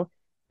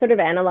sort of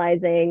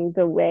analyzing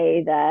the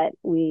way that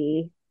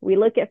we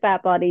look at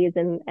fat bodies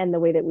and the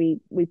way that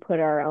we put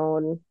our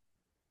own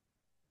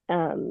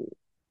um,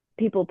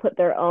 people put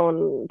their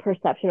own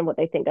perception of what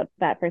they think a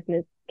fat person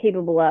is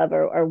capable of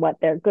or what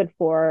they're good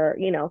for,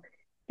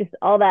 just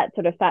all that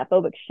sort of fat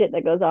phobic shit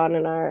that goes on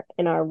in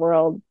our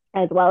world,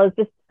 as well as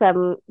just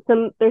some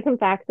there's some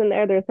facts in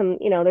there. There's some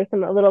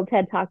little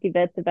TED talky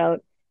bits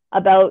about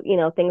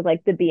things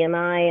like the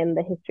BMI and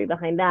the history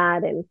behind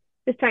that, and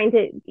just trying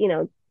to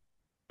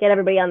get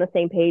everybody on the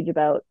same page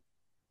about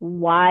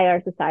why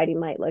our society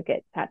might look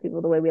at fat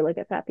people the way we look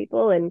at fat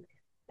people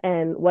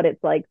and what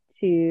it's like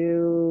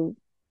to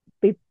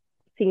be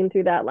seen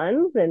through that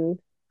lens. And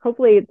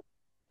hopefully it's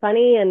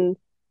funny and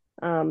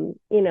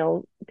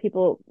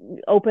people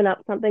open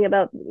up something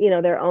about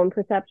their own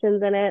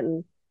perceptions in it.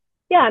 And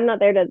yeah, I'm not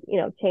there to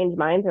change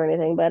minds or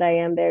anything, but I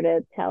am there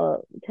to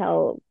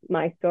tell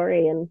my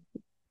story,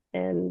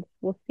 and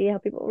we'll see how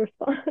people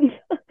respond.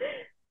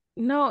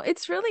 No,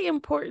 it's really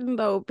important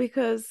though,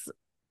 because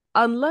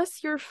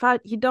unless you're fat,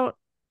 you don't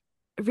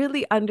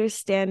really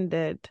understand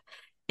it.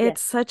 Yeah.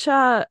 It's such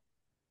a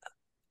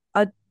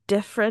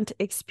different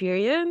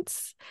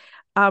experience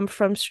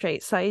from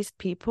straight sized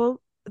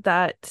people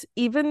that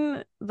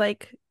even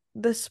like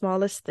the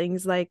smallest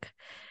things like,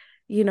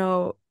 you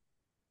know,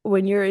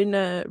 when you're in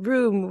a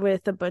room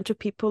with a bunch of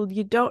people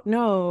you don't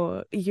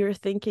know, you're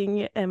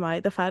thinking, am I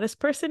the fattest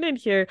person in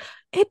here?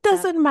 It Yeah.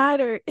 doesn't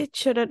matter. It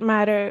shouldn't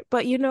matter.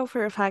 But you know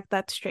for a fact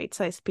that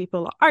straight-sized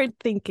people aren't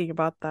thinking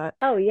about that.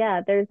 Oh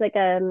yeah, there's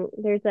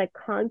a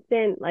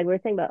constant, like we were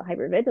saying about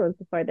hypervigilance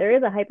before. There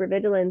is a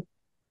hypervigilance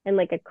and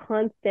like a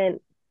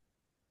constant,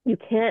 you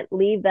can't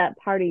leave that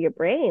part of your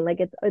brain. Like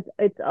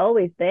it's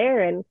always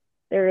there, and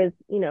there is,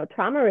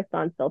 trauma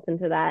response built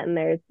into that, and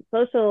there's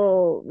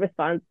social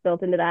response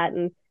built into that,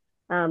 and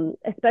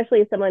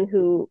especially someone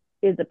who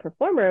is a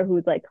performer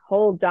whose like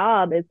whole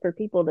job is for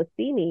people to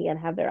see me and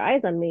have their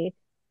eyes on me,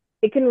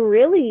 it can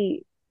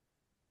really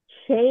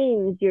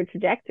change your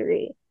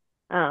trajectory.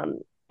 Um,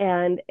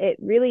 and it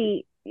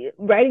really,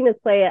 writing this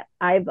play,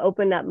 I've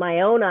opened up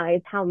my own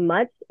eyes how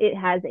much it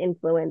has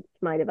influenced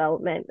my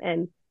development,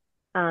 and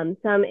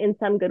some in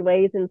some good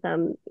ways, in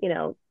some,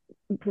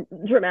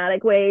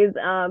 dramatic ways,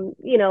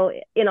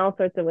 in all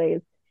sorts of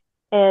ways.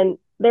 And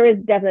there is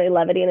definitely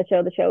levity in the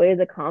show. The show is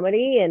a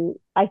comedy, and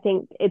I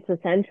think it's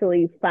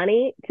essentially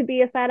funny to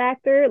be a fat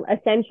actor.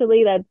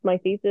 Essentially, that's my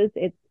thesis.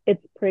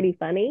 It's pretty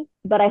funny,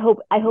 but I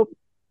hope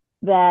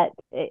that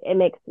it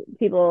makes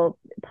people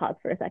pause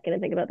for a second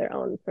and think about their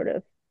own sort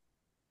of,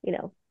 you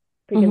know,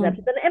 Hmm.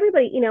 preconceptions. And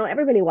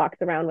everybody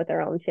walks around with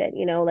their own shit,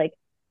 like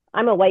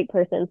I'm a white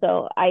person,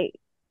 so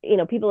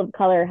people of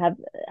color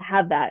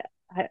have that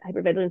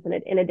hypervigilance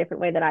in a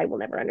different way that I will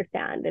never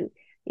understand. And,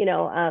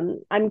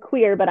 I'm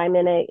queer, but I'm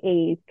in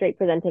a straight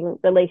presenting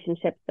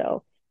relationship.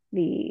 So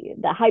the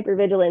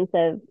hypervigilance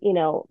of,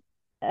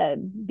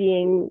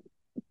 being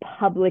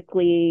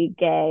publicly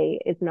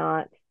gay is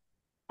not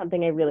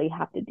something I really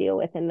have to deal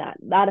with, and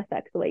that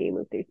affects the way you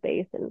move through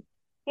space,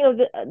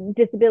 and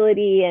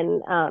disability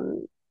and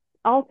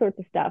all sorts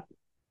of stuff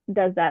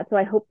does that. So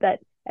I hope that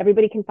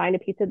everybody can find a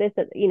piece of this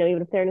that,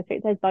 even if they're in a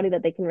straight sized body,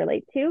 that they can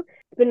relate to.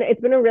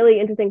 It's been a really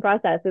interesting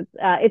process.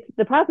 It's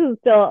the process is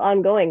still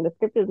ongoing. The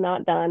script is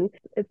not done.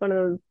 It's one of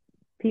those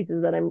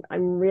pieces that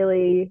I'm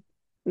really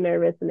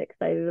nervous and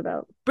excited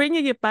about.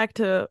 Bringing it back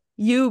to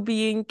you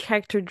being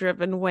character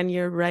driven when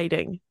you're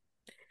writing.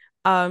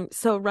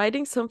 So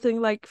writing something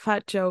like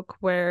Fat Joke,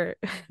 where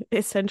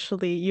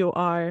essentially you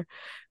are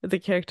the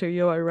character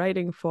you are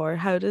writing for,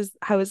 how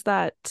has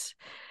that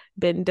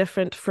been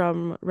different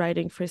from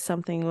writing for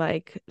something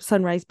like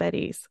Sunrise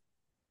Betties?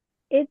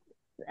 It's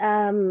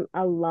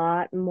a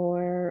lot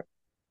more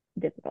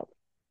difficult.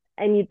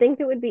 And you'd think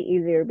it would be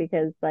easier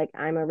because like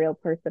I'm a real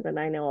person and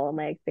I know all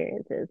my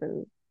experiences,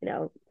 and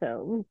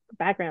so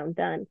background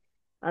done.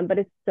 But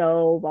it's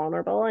so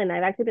vulnerable, and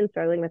I've actually been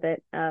struggling with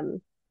it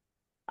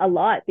a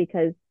lot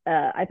because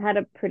I've had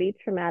a pretty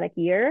traumatic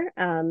year.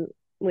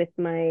 With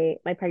my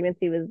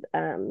pregnancy was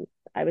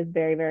I was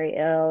very, very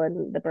ill,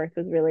 and the birth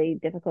was really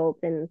difficult,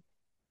 and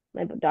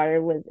my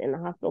daughter was in the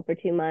hospital for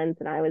 2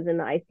 months, and I was in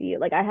the ICU.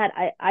 Like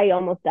I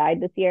almost died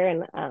this year,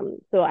 and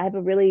so I have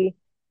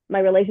my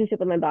relationship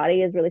with my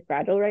body is really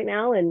fragile right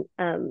now, and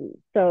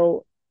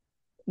so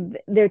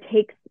there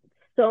takes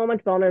so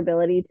much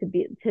vulnerability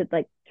to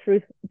like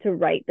truth to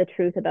write the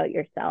truth about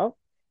yourself,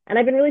 and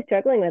I've been really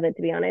struggling with it,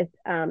 to be honest.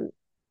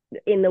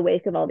 In the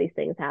wake of all these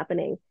things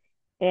happening.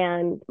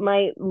 And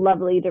my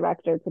lovely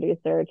director,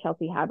 producer,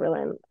 Chelsea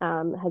Haberlin,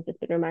 has just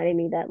been reminding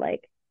me that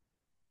like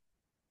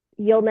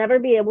you'll never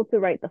be able to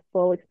write the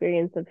full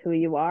experience of who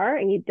you are,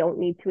 and you don't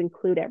need to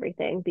include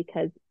everything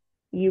because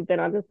you've been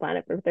on this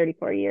planet for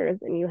 34 years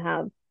and you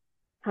have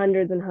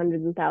hundreds and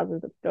hundreds and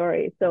thousands of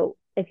stories. So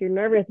if you're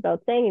nervous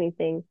about saying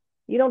anything,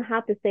 you don't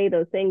have to say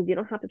those things. You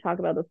don't have to talk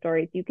about those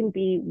stories. You can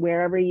be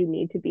wherever you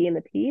need to be in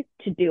the piece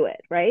to do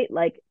it, right?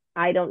 Like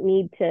I don't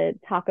need to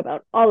talk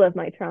about all of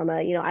my trauma.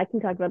 I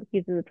can talk about the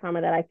pieces of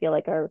trauma that I feel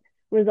like are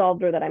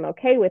resolved or that I'm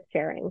okay with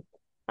sharing.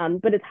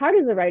 But it's hard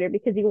as a writer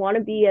because you want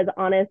to be as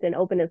honest and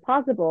open as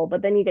possible,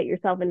 but then you get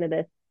yourself into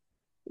this,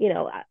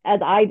 as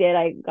I did,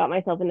 I got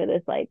myself into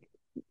this like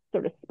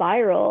sort of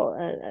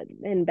spiral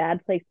in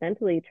bad place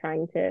mentally,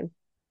 trying to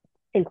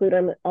include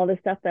all this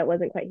stuff that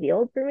wasn't quite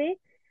healed for me.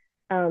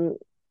 Um,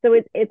 so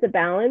it's a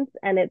balance,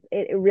 and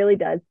it really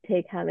does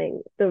take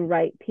having the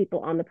right people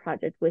on the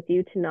project with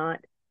you to not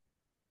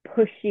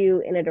push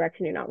you in a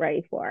direction you're not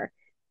ready for.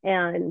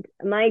 And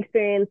my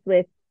experience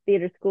with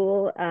theater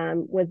school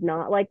was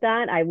not like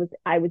that. I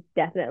was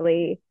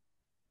definitely,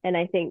 and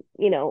I think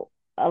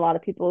a lot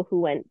of people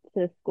who went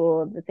to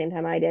school at the same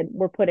time I did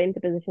were put into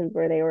positions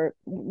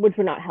which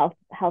were not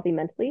healthy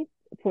mentally,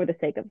 for the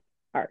sake of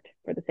art,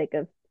 for the sake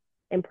of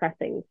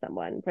impressing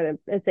someone, for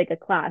the sake of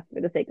class, for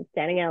the sake of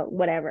standing out,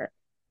 whatever.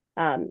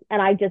 And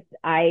I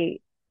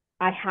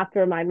have to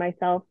remind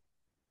myself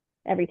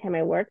every time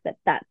I work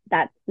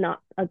that's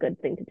not a good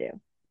thing to do.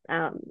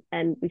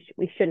 And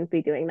we shouldn't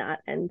be doing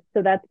that. And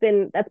so that's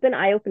been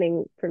eye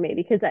opening for me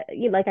because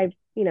like I've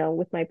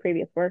with my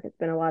previous work,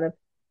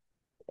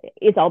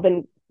 it's all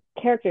been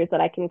characters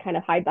that I can kind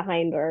of hide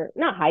behind, or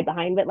not hide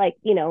behind, but like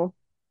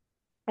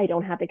I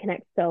don't have to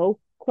connect so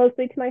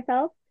closely to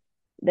myself.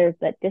 There's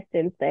that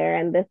distance there,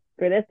 and this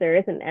there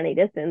isn't any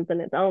distance, and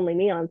it's only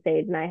me on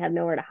stage, and I have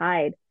nowhere to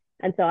hide.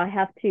 And so I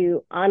have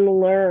to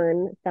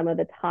unlearn some of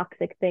the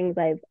toxic things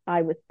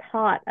I was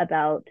taught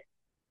about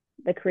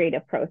the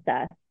creative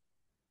process,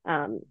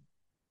 um,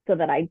 so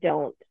that I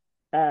don't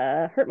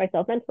hurt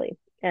myself mentally.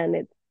 And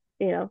it's,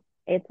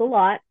 it's a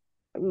lot,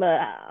 but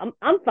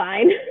I'm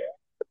fine.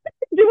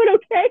 Doing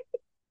okay.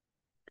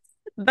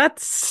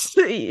 That's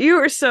you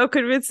were so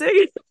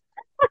convincing.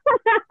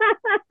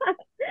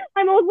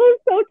 I'm also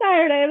so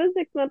tired. I have a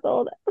 6 month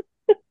old.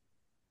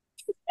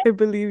 I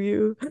believe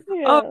you.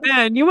 Oh Yeah.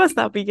 man, you must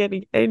not be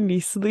getting any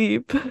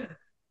sleep.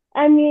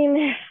 I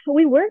mean,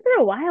 we were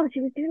for a while.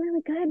 She was doing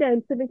really good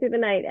and sleeping through the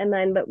night. And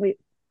then, but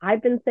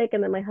I've been sick,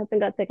 and then my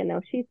husband got sick, and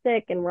now she's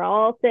sick, and we're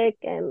all sick.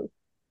 And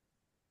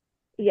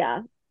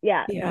yeah,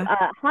 yeah. Yeah.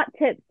 Hot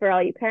tips for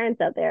all you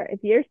parents out there: if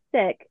you're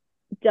sick,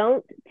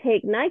 don't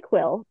take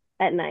NyQuil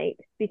at night,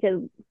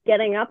 because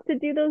getting up to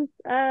do those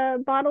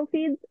bottle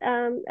feeds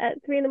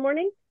at 3 in the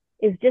morning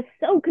is just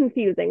so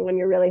confusing when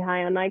you're really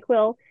high on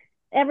NyQuil.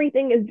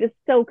 Everything is just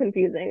so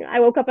confusing.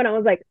 I woke up and I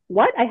was like,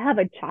 what? I have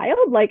a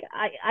child? Like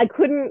I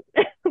couldn't,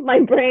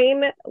 my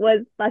brain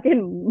was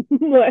fucking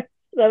mush.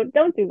 So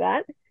don't do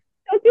that.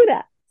 Don't do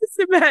that. Just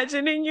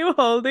imagining you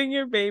holding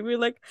your baby,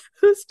 like,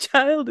 whose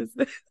child is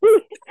this? Who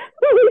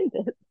is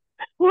this?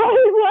 Why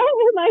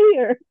am I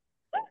here?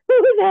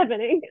 What is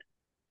happening?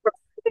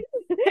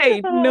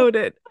 Hey,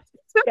 noted.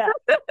 Yeah.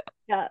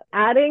 Yeah.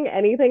 Adding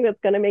anything that's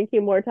going to make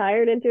you more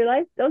tired into your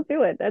life, don't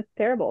do it. That's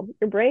terrible.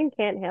 Your brain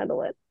can't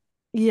handle it.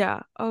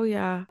 Yeah. Oh,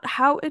 yeah.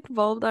 How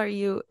involved are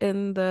you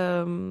in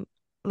the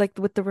like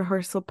with the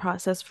rehearsal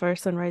process for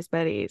Sunrise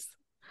Betties?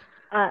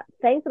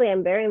 Thankfully,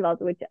 I'm very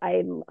involved, which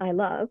I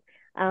love.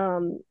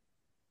 Um,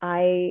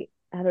 I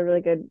have a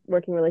really good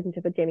working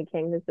relationship with Jamie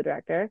King, who's the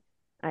director.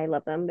 I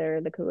love them.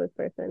 They're the coolest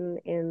person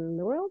in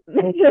the world.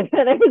 They're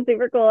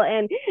super cool.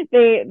 And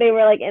they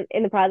were like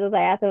in the process.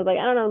 I asked, I was like,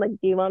 I don't know, like,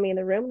 do you want me in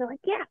the room? And they're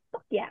like, yeah,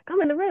 fuck yeah,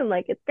 come in the room.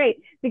 Like, it's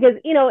great because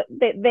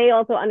they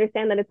also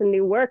understand that it's a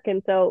new work,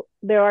 and so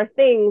there are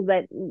things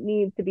that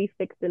need to be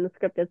fixed in the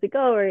script as we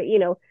go,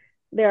 or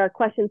there are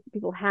questions that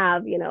people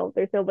have.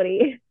 There's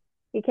nobody.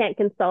 You can't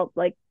consult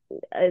like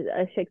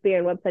a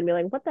Shakespearean website and be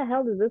like, what the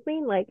hell does this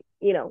mean? Like,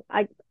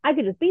 I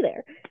could just be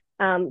there.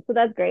 So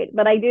that's great.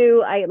 But like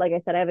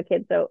I said, I have a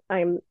kid, so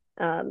I'm,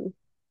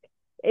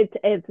 it's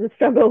a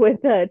struggle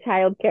with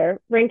childcare.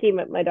 Frankie,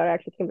 my daughter,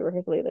 actually came to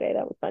rehearsal the other day.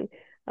 That was fun.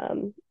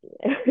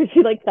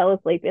 She like fell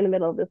asleep in the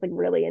middle of this like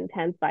really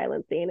intense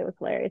violent scene. It was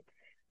hilarious.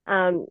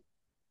 Um,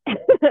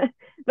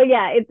 but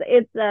yeah,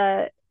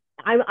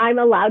 I'm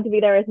allowed to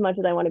be there as much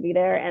as I want to be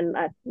there, and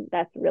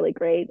that's really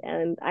great.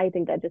 And I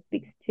think that just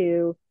speaks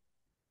to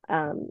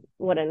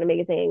what an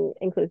amazing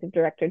inclusive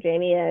director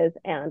Jamie is.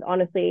 And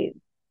honestly,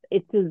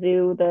 It's a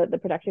Zoo, the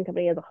production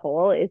company as a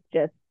whole, is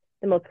just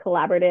the most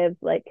collaborative,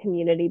 like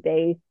community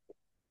based,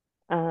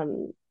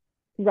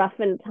 rough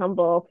and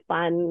tumble,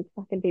 fun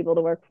fucking people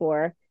to work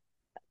for.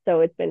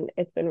 So it's been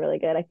really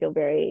good. I feel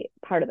very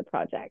part of the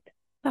project.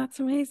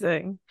 That's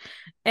amazing.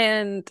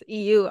 And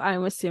you,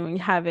 I'm assuming,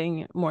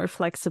 having more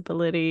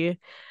flexibility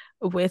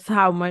with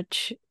how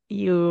much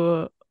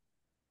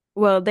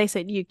well, they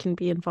said you can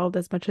be involved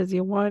as much as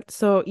you want.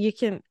 So you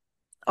can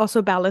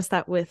also balance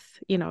that with,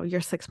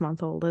 your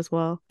 6-month-old as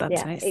well. That's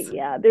Yeah, nice.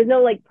 yeah. There's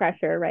no like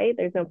pressure, right?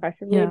 There's no pressure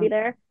for me to Yeah. be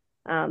there.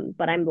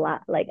 But I'm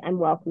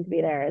welcome to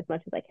be there as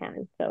much as I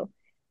can. So,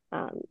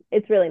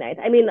 it's really nice.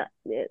 I mean,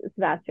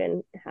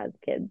 Sebastian has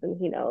kids and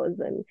he knows,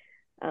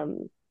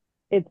 and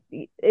it's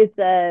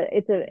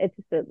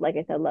just a, like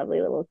I said,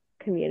 lovely little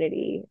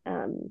community.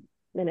 And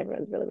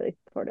everyone's really really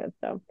supportive.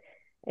 So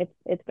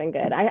it's been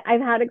good.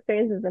 I've had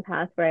experiences in the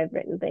past where I've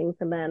written things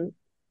and then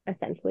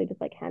essentially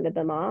just like handed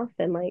them off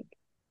and like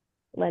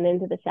went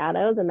into the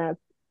shadows, and that's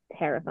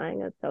terrifying.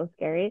 That's so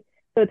scary.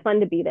 So it's fun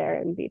to be there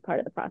and be part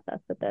of the process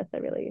with this. I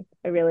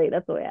really,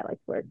 that's the way I like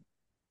to work.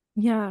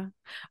 Yeah.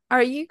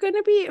 Are you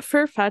gonna be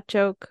for Fat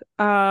Joke?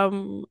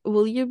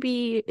 Will you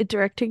be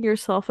directing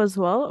yourself as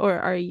well, or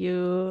are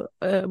you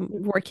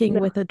working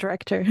No, with a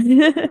director?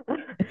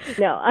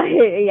 no,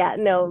 yeah,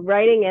 no.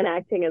 Writing and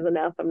acting is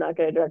enough. I'm not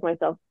going to direct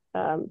myself.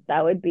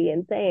 That would be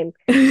insane.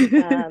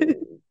 Um,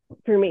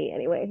 for me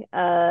anyway.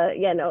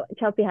 Yeah, no.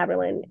 Chelsea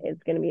Haberlin is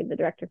going to be the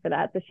director for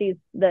that. So she's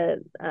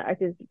the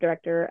artistic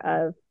director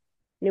of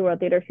Neworld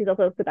Theatre. She's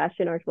also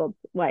Sebastian Archibald's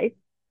wife,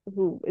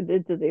 who is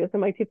a Zoo. So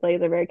my two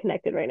plays are very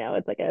connected right now.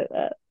 It's like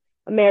a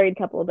married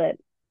couple that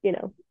you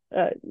know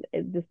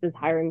it just is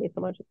hiring me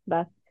so much. It's the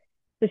best.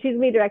 So she's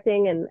me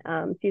directing,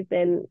 and she's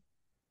been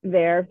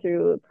there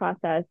through the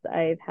process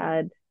I've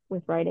had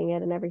with writing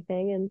it and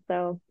everything. And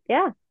so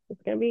yeah,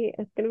 it's gonna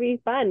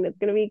be fun. It's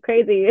gonna be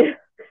crazy.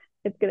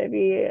 It's gonna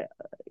be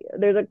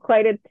there's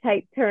quite a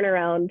tight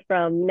turnaround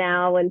from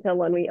now until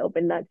when we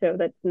open that show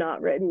that's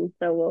not written.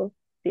 So we'll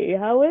see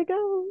how it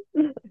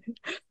goes.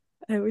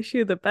 I wish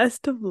you the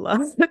best of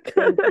luck.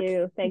 Thank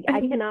you. Thank you. I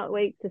cannot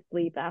wait to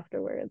sleep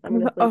afterwards. I'm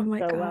gonna Oh sleep my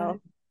so God.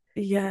 well.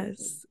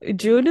 Yes.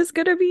 June is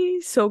gonna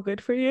be so good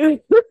for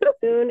you.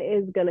 Soon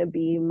is gonna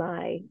be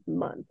my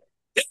month.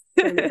 It's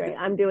gonna be great.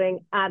 I'm doing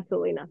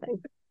absolutely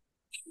nothing.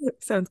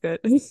 Sounds good.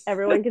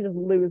 Everyone can just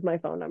lose my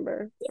phone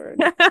number for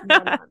 1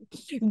 month.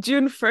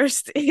 June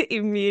 1st,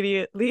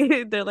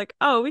 immediately they're like,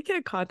 oh, we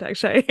can't contact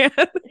Cheyenne.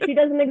 She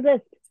doesn't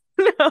exist.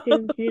 No.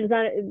 She does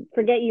not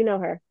forget you know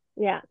her.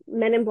 Yeah.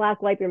 Men in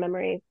Black, wipe your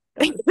memory.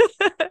 Gone.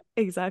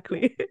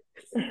 Exactly.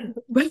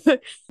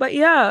 But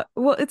yeah,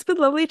 well, it's been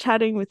lovely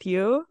chatting with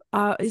you.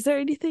 Is there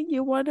anything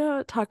you want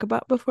to talk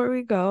about before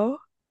we go?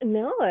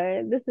 No,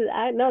 this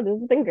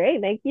has been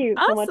great. Thank you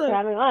so much for Awesome.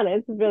 having on.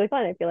 It's really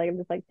fun. I feel like I'm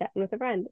just like chatting with a friend.